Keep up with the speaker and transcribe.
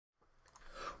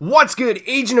What's good?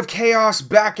 Agent of Chaos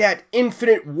back at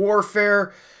Infinite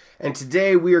Warfare, and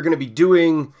today we are going to be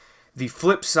doing the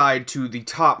flip side to the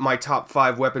my top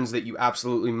 5 weapons that you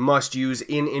absolutely must use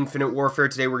in Infinite Warfare.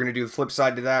 Today we're going to do the flip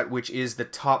side to that, which is the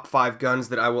top 5 guns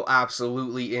that I will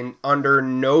absolutely, under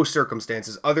no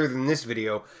circumstances other than this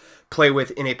video, play with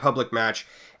in a public match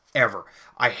ever.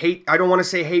 I don't want to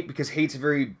say hate because hate's it's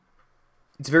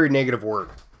a very negative word.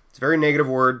 It's a very negative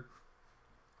word,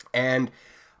 and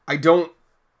I don't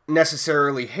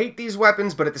necessarily hate these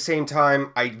weapons, but at the same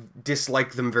time, I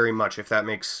dislike them very much, if that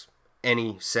makes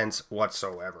any sense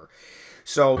whatsoever.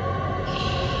 So,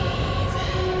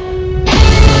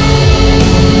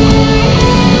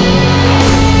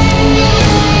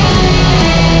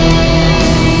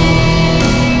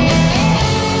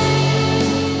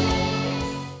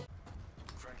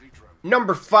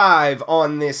 number 5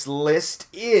 on this list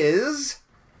is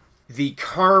the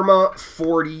Karma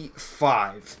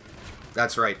 45.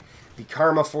 That's right, the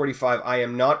Karma 45. I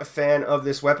am not a fan of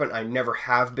this weapon. I never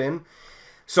have been.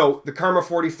 So, the Karma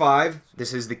 45,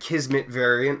 this is the Kismet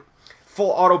variant. Full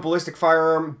auto ballistic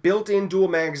firearm, built-in dual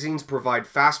magazines provide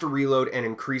faster reload and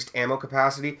increased ammo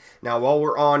capacity. Now, while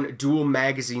we're on dual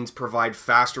magazines provide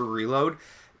faster reload,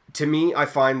 to me, I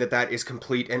find that that is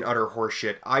complete and utter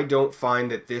horseshit. I don't find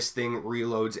that this thing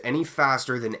reloads any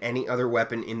faster than any other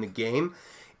weapon in the game.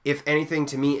 If anything,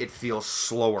 to me, it feels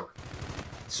slower.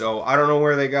 So, I don't know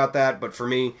where they got that, but for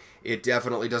me, it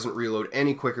definitely doesn't reload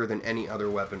any quicker than any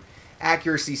other weapon.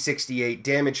 Accuracy 68,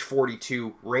 damage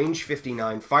 42, range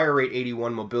 59, fire rate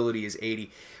 81, mobility is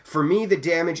 80. For me, the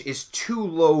damage is too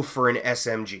low for an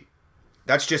SMG.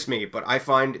 That's just me, but I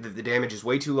find that the damage is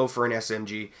way too low for an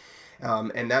SMG.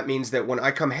 And that means that when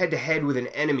I come head-to-head with an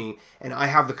enemy and I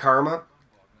have the Karma,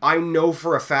 I know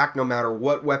for a fact, no matter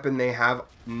what weapon they have,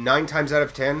 9 times out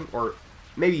of 10, or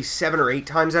maybe 7 or 8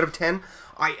 times out of 10,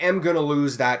 I am going to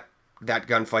lose that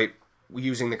gunfight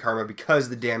using the Karma because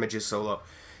the damage is so low.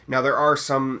 Now, there are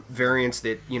some variants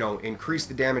that, you know, increase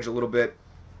the damage a little bit.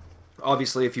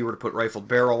 Obviously, if you were to put rifled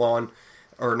barrel on,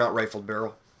 or not rifled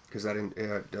barrel, because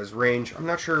that does range. I'm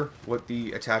not sure what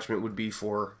the attachment would be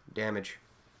for damage,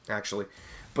 actually.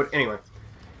 But anyway,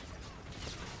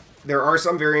 there are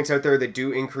some variants out there that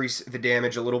do increase the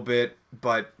damage a little bit,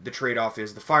 but the trade-off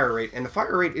is the fire rate, and the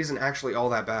fire rate isn't actually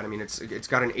all that bad. I mean, it's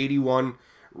got an 81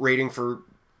 rating for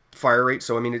fire rate,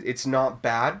 so I mean, it's not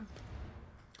bad.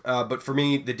 But for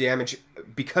me, the damage,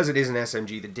 because it is an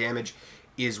SMG, the damage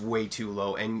is way too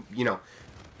low. And, you know,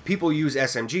 people use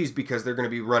SMGs because they're going to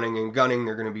be running and gunning.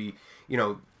 They're going to be, you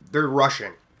know, they're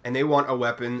rushing. And they want a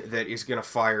weapon that is going to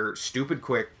fire stupid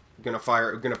quick, going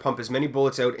to pump as many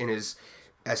bullets out in as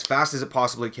fast as it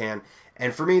possibly can.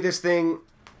 And for me, this thing,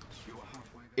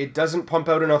 it doesn't pump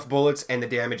out enough bullets and the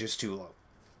damage is too low.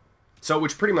 So,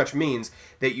 which pretty much means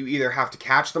that you either have to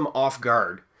catch them off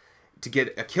guard to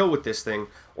get a kill with this thing,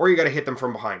 or you got to hit them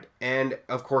from behind. And,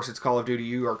 of course, it's Call of Duty.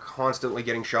 You are constantly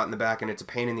getting shot in the back, and it's a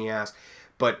pain in the ass.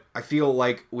 But I feel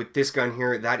like with this gun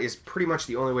here, that is pretty much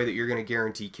the only way that you're going to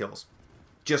guarantee kills.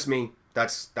 Just me.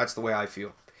 That's the way I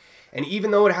feel. And even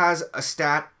though it has a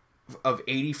stat of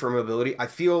 80 for mobility, I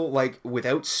feel like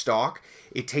without stock,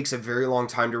 it takes a very long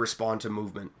time to respond to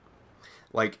movement.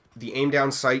 Like, the aim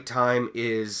down sight time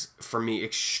is, for me,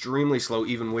 extremely slow,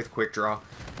 even with quick draw.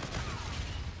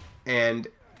 And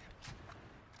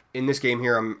in this game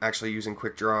here, I'm actually using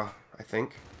quick draw, I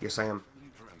think. Yes, I am.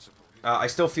 I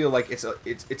still feel like it's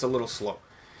a little slow.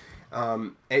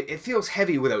 It feels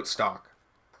heavy without stock.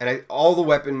 And all the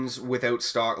weapons without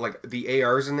stock, like the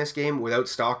ARs in this game, without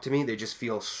stock to me, they just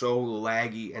feel so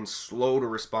laggy and slow to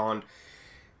respond.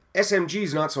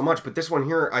 SMGs, not so much, but this one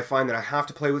here, I find that I have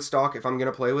to play with stock if I'm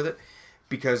going to play with it,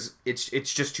 because it's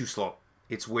just too slow.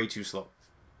 It's way too slow.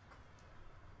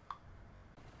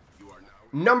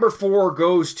 Number 4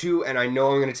 goes to, and I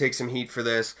know I'm going to take some heat for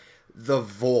this, the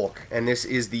Volk. And this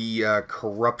is the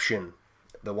Corruption,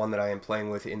 the one that I am playing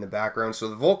with in the background. So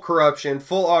the Volk Corruption,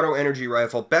 full auto energy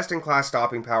rifle, best-in-class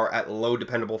stopping power at low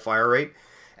dependable fire rate.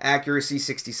 Accuracy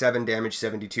 67, damage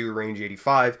 72, range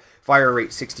 85, fire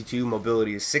rate 62,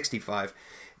 mobility is 65.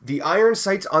 The iron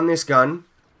sights on this gun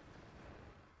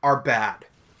are bad.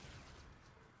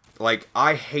 Like,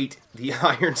 I hate the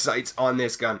iron sights on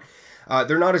this gun.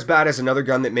 They're not as bad as another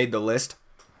gun that made the list,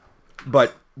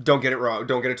 but don't get it wrong,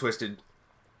 don't get it twisted.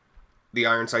 The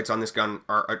iron sights on this gun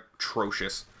are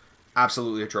atrocious.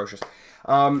 Absolutely atrocious.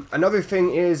 Another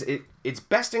thing is, it's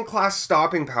best-in-class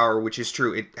stopping power, which is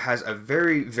true. It has a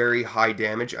very, very high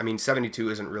damage. I mean, 72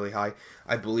 isn't really high.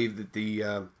 I believe that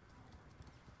the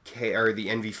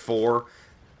NV4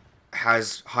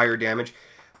 has higher damage.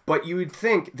 But you would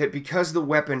think that because the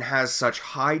weapon has such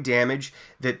high damage,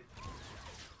 that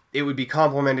it would be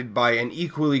complemented by an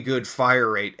equally good fire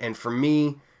rate. And for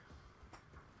me,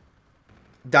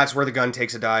 that's where the gun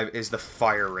takes a dive, is the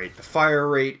fire rate. The fire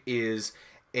rate is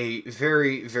a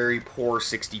very, very poor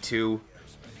 62.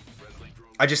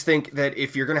 I just think that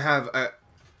if you're going to have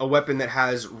a weapon that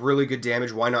has really good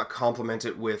damage, why not complement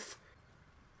it with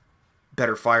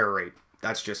better fire rate?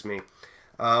 That's just me.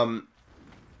 I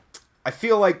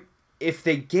feel like if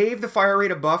they gave the fire rate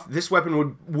a buff, this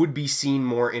weapon would be seen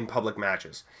more in public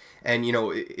matches. And, you know,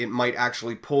 it might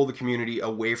actually pull the community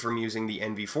away from using the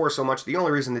NV4 so much. The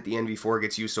only reason that the NV4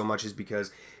 gets used so much is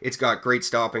because it's got great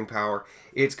stopping power,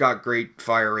 it's got great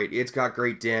fire rate, it's got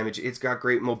great damage, it's got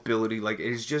great mobility. Like,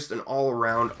 it is just an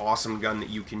all-around awesome gun that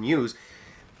you can use.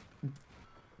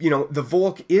 You know, the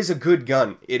Volk is a good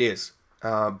gun. It is.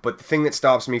 But the thing that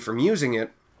stops me from using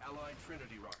it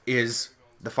is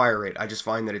the fire rate. I just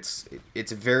find that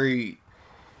it's a very,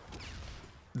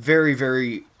 very,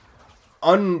 very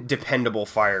undependable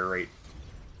fire rate.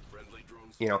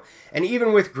 You know, and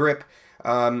even with grip,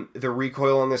 the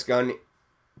recoil on this gun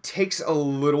takes a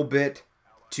little bit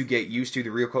to get used to. The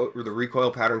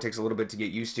recoil pattern takes a little bit to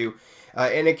get used to,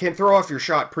 and it can throw off your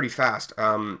shot pretty fast.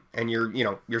 And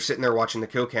you're sitting there watching the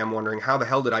kill cam wondering, how the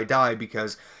hell did I die?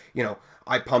 Because, you know,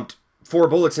 I pumped 4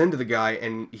 bullets into the guy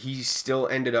and he still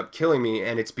ended up killing me,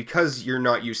 and it's because you're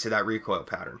not used to that recoil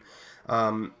pattern.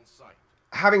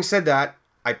 Having said that,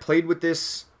 I played with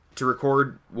this to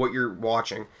record what you're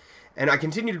watching, and I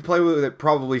continued to play with it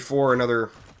probably for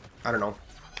another, I don't know,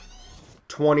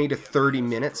 20 to 30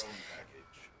 minutes.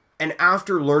 And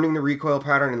after learning the recoil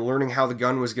pattern and learning how the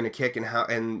gun was going to kick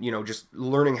and you know, just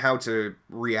learning how to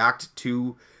react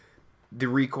to the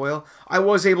recoil, I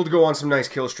was able to go on some nice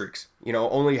kill streaks, you know,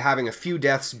 only having a few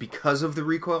deaths because of the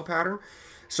recoil pattern.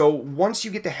 So once you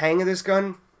get the hang of this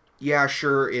gun, yeah,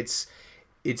 sure, it's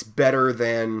better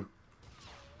than,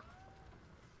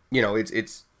 you know,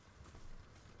 it's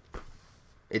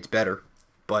better,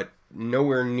 but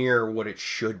nowhere near what it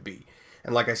should be.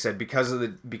 And like I said, because of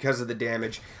the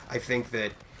damage, I think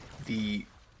that the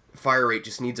fire rate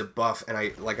just needs a buff.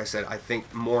 And like I said, I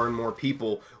think more and more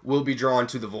people will be drawn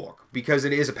to the Volk because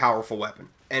it is a powerful weapon,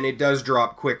 and it does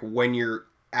drop quick when you're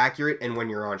accurate and when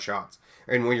you're on shots,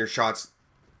 and when your shots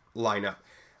line up.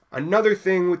 Another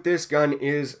thing with this gun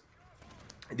is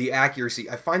the accuracy.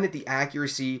 I find that the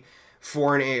accuracy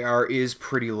for an AR is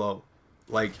pretty low.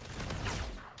 Like,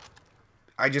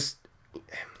 I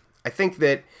think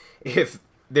that if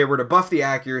they were to buff the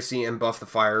accuracy and buff the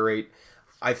fire rate,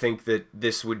 I think that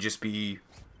this would just be,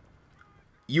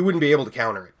 you wouldn't be able to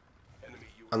counter it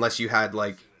unless you had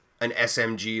like an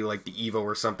SMG like the Evo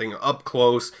or something up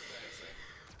close.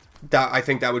 I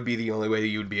think that would be the only way that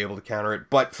you would be able to counter it.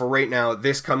 But for right now,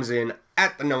 this comes in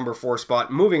at the number 4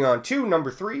 spot. Moving on to number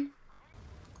 3.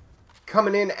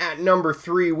 Coming in at number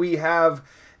 3, we have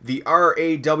the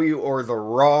RAW, or the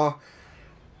Raw.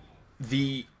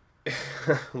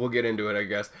 We'll get into it, I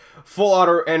guess. Full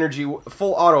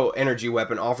auto energy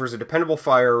weapon offers a dependable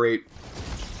fire rate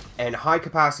and high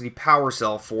capacity power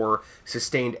cell for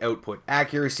sustained output.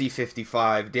 Accuracy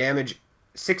 55, damage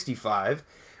 65,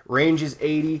 range is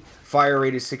 80, fire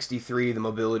rate is 63, the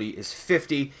mobility is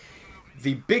 50.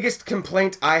 The biggest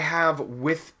complaint I have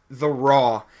with the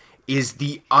Raw is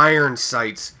the iron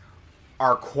sights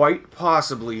are quite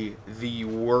possibly the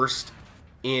worst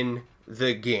in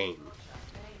the game.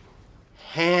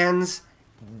 Hands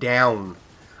down.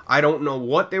 I don't know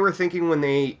what they were thinking when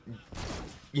they,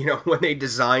 you know, when they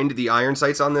designed the iron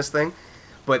sights on this thing,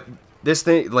 but this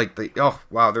thing, like, oh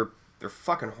wow, they're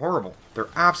fucking horrible. They're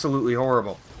absolutely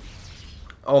horrible.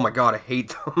 Oh my god, I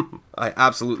hate them. I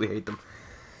absolutely hate them.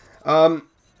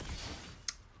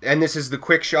 And this is the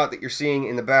quick shot that you're seeing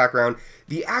in the background.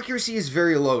 The accuracy is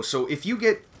very low, so if you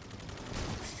get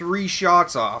 3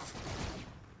 shots off,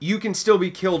 you can still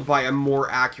be killed by a more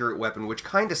accurate weapon, which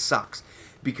kind of sucks,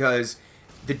 because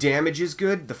the damage is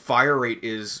good, the fire rate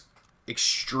is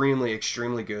extremely,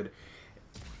 extremely good.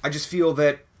 I just feel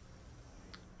that,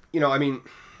 you know, I mean,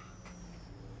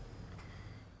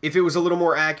 if it was a little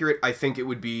more accurate, I think it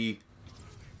would be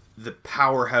the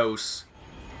powerhouse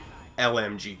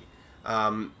LMG.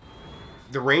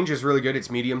 The range is really good. It's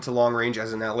medium to long range,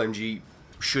 as an LMG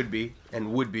should be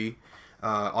and would be.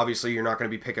 Obviously, you're not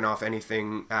going to be picking off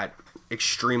anything at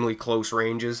extremely close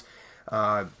ranges.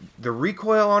 The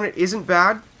recoil on it isn't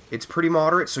bad. It's pretty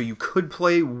moderate, so you could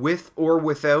play with or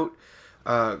without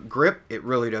grip. It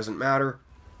really doesn't matter.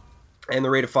 And the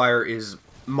rate of fire is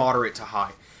moderate to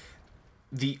high.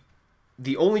 The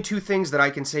only 2 things that I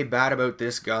can say bad about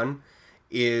this gun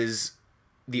is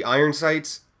the iron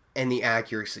sights and the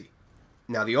accuracy.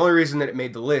 Now, the only reason that it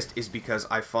made the list is because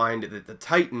I find that the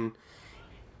Titan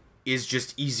is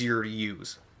just easier to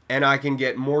use. And I can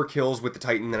get more kills with the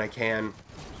Titan than I can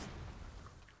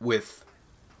with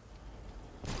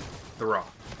the Raw.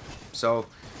 So,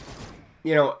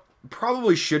 you know,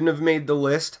 probably shouldn't have made the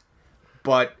list,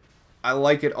 but I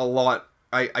like it a lot.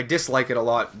 I dislike it a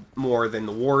lot more than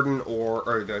the Warden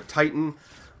or the Titan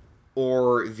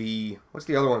or the... What's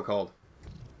the other one called?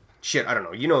 Shit, I don't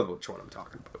know. You know which one I'm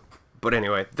talking about. But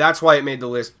anyway, that's why it made the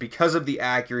list, because of the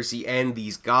accuracy and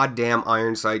these goddamn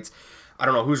iron sights. I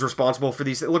don't know who's responsible for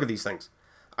these. Look at these things.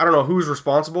 I don't know who's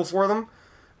responsible for them,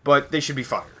 but they should be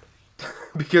fired.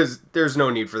 Because there's no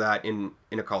need for that in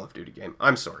a Call of Duty game.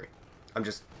 I'm sorry. I'm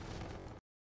just...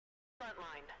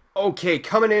 Okay,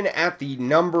 coming in at the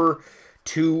number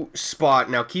 2 spot.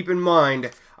 Now, keep in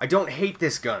mind, I don't hate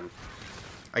this gun.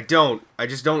 I don't. I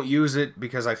just don't use it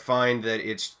because I find that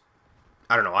it's...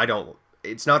 I don't know, I don't...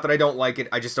 It's not that I don't like it,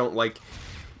 I just don't like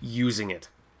using it.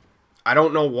 I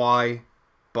don't know why,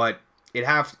 but it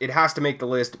has to make the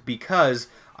list because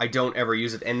I don't ever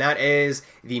use it. And that is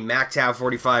the MACTAV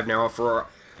 45. Now, for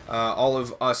all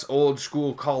of us old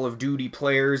school Call of Duty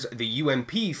players, the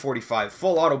UMP 45,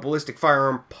 full auto ballistic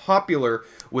firearm, popular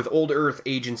with old Earth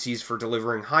agencies for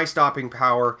delivering high stopping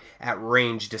power at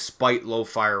range despite low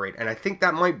fire rate. And I think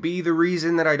that might be the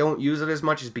reason that I don't use it as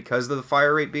much, is because of the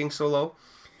fire rate being so low.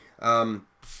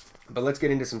 But let's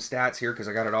get into some stats here because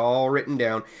I got it all written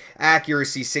down.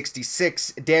 Accuracy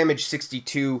 66, damage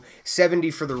 62,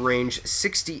 70 for the range,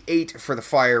 68 for the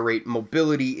fire rate,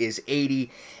 mobility is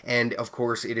 80, and of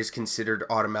course it is considered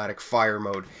automatic fire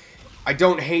mode. I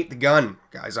don't hate the gun,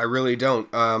 guys, I really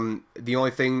don't. The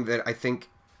only thing that I think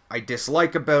I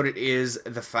dislike about it is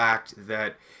the fact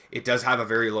that it does have a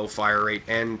very low fire rate,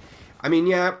 and I mean,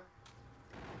 yeah,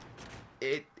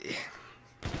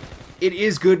 it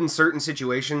is good in certain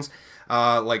situations,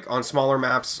 like on smaller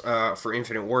maps, for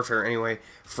Infinite Warfare anyway.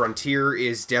 Frontier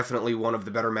is definitely one of the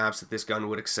better maps that this gun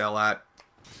would excel at.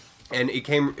 And it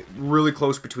came really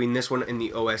close between this one and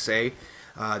the OSA.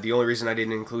 The only reason I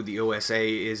didn't include the OSA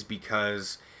is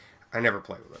because I never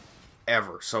played with it.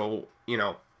 Ever. So, you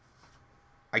know,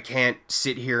 I can't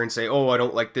sit here and say, oh, I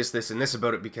don't like this, this, and this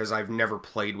about it because I've never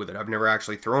played with it. I've never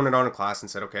actually thrown it on a class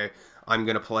and said, okay, I'm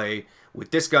going to play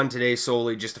with this gun today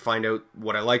solely just to find out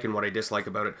what I like and what I dislike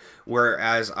about it.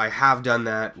 Whereas I have done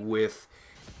that with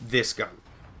this gun.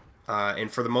 And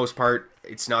for the most part,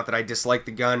 it's not that I dislike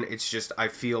the gun, it's just I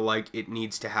feel like it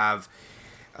needs to have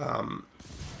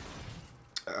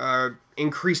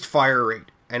increased fire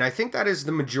rate. And I think that is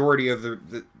the majority of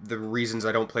the reasons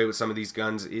I don't play with some of these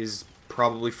guns is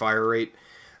probably fire rate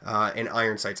and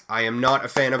iron sights. I am not a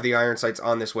fan of the iron sights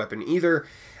on this weapon either.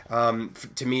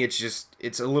 To me,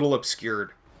 it's a little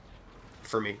obscured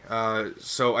for me.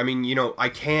 So, I mean, you know, I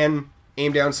can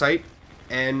aim down sight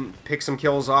and pick some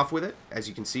kills off with it, as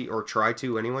you can see, or try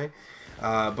to anyway.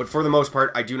 But for the most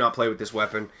part, I do not play with this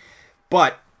weapon.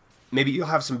 But maybe you'll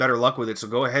have some better luck with it, so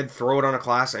go ahead, throw it on a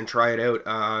class and try it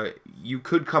out. You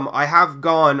could come... I have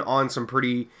gone on some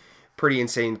pretty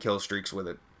insane kill streaks with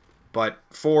it. But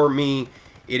for me,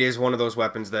 it is one of those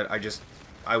weapons that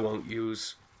I won't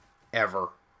use ever.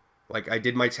 Like, I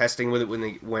did my testing with it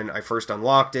when I first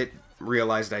unlocked it,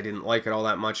 realized I didn't like it all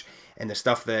that much, and the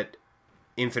stuff that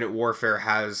Infinite Warfare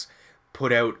has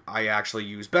put out, I actually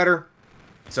use better.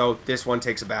 So, this one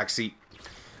takes a back seat.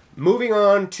 Moving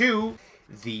on to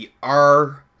the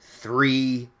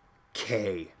R3K.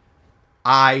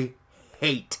 I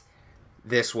hate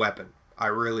this weapon. I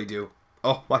really do.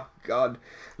 Oh my god.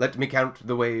 Let me count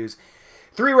the ways.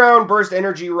 3-round burst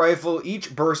energy rifle.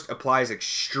 Each burst applies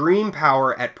extreme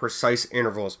power at precise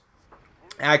intervals.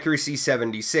 Accuracy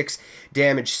 76,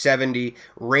 damage 70,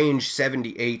 range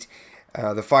 78.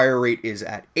 The fire rate is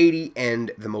at 80,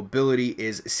 and the mobility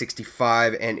is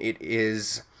 65, and it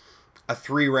is a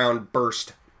 3-round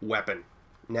burst weapon.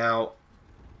 Now,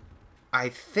 I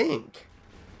think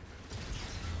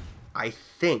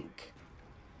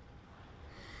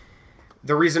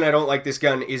the reason I don't like this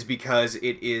gun is because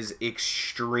it is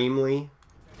extremely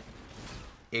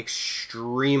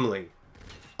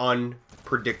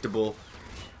unpredictable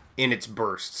in its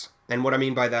bursts. And what I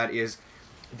mean by that is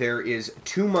there is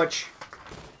too much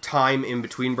time in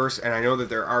between bursts, and I know that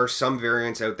there are some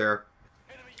variants out there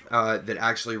that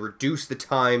actually reduce the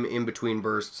time in between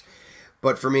bursts.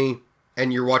 But for me,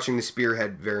 and you're watching the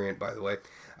Spearhead variant, by the way,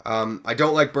 I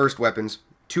don't like burst weapons.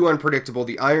 Too unpredictable.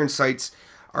 The iron sights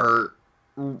are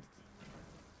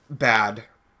bad.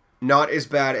 Not as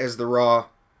bad as the raw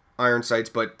iron sights,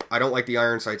 but I don't like the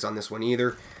iron sights on this one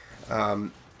either. I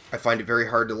find it very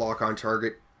hard to lock on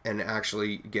target and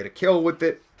actually get a kill with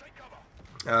it.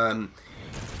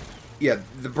 Yeah,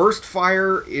 the burst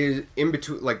fire is in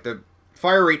between, like the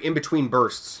fire rate in between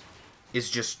bursts is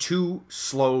just too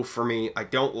slow for me. I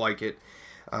don't like it.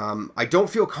 I don't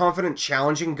feel confident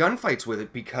challenging gunfights with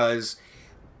it because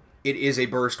it is a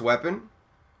burst weapon.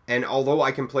 And although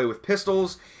I can play with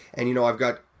pistols, and you know,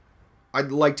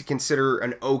 I'd like to consider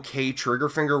an okay trigger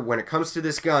finger, when it comes to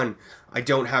this gun, I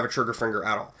don't have a trigger finger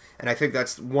at all. And I think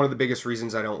that's one of the biggest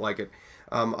reasons I don't like it.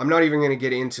 I'm not even going to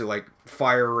get into like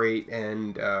fire rate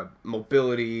and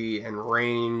mobility and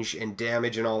range and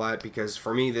damage and all that, because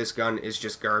for me this gun is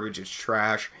just garbage. It's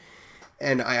trash,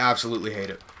 and I absolutely hate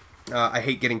it. I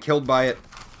hate getting killed by it.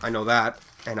 I know that,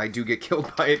 and I do get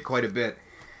killed by it quite a bit.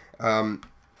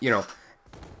 You know,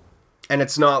 and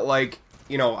it's not like,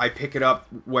 you know, I pick it up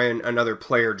when another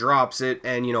player drops it,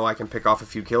 and, you know, I can pick off a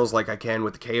few kills like I can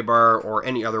with the K-bar or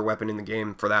any other weapon in the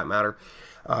game for that matter.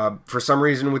 For some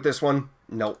reason with this one,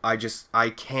 no, I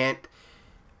can't.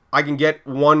 I can get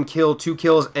 1 kill, 2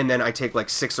 kills, and then I take like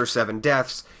 6 or 7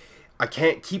 deaths. I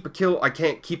can't keep a kill, I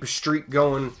can't keep a streak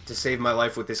going to save my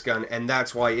life with this gun, and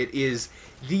that's why it is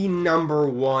the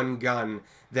 #1 gun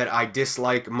that I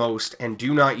dislike most and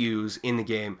do not use in the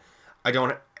game. I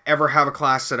don't ever have a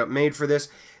class setup made for this.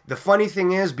 The funny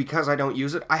thing is, because I don't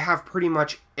use it, I have pretty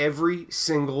much every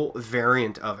single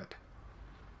variant of it.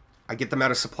 I get them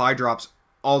out of supply drops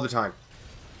all the time.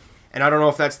 And I don't know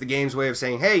if that's the game's way of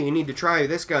saying, hey, you need to try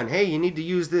this gun. Hey, you need to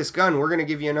use this gun. We're going to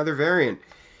give you another variant.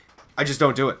 I just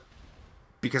don't do it.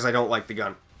 Because I don't like the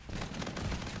gun.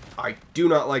 I do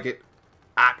not like it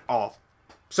at all.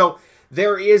 So,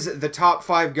 there is the top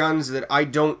 5 guns that I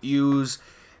don't use,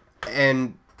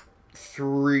 and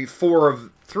 3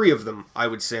 of them, I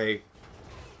would say,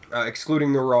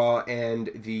 excluding the RAW and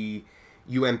the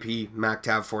UMP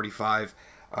MacTav 45.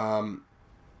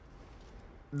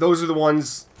 Those are the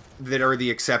ones that are the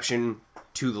exception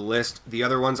to the list. The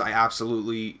other ones I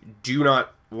absolutely do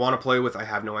not want to play with. I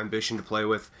have no ambition to play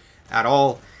with at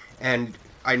all, and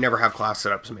I never have class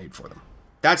setups made for them.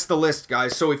 That's the list,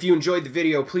 guys. So if you enjoyed the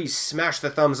video, please smash the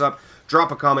thumbs up,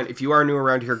 drop a comment. If you are new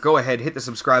around here, go ahead, hit the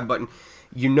subscribe button.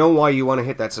 You know why you want to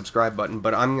hit that subscribe button,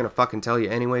 but I'm going to fucking tell you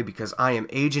anyway, because I am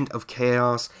Agent of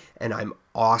Chaos, and I'm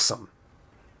awesome.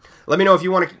 Let me know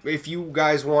if you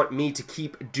guys want me to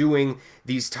keep doing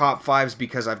these top 5s,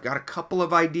 because I've got a couple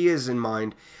of ideas in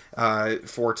mind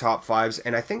for top 5s,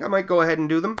 and I think I might go ahead and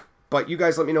do them. But you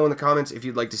guys let me know in the comments if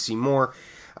you'd like to see more.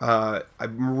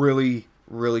 I'm really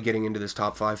getting into this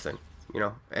top 5 thing, you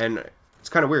know, and it's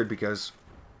kind of weird because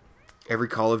every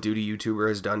Call of Duty YouTuber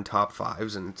has done top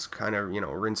 5s, and it's kind of, you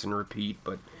know, rinse and repeat,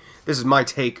 but this is my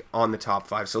take on the top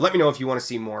 5. So let me know if you want to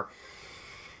see more.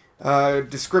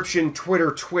 Description,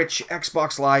 Twitter, Twitch,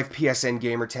 Xbox Live, PSN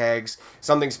gamer tags,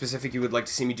 something specific you would like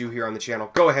to see me do here on the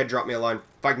channel. Go ahead, drop me a line.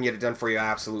 If I can get it done for you, I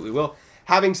absolutely will.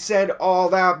 Having said all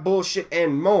that bullshit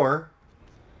and more,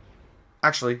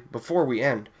 actually, before we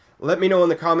end, let me know in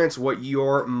the comments what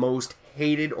your most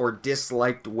hated or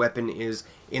disliked weapon is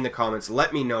in the comments.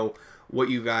 Let me know what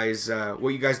you guys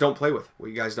don't play with, what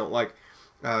you guys don't like.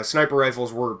 Sniper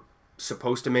rifles were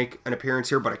supposed to make an appearance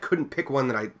here, but I couldn't pick one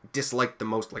that I disliked the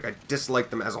most. Like, I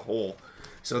disliked them as a whole,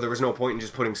 so there was no point in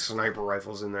just putting sniper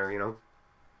rifles in there, you know?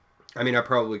 I mean, I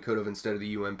probably could have instead of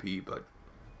the UMP, but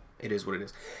it is what it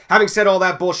is. Having said all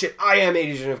that bullshit, I am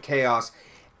Agent of Chaos,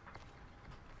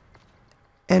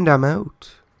 and I'm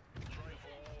out.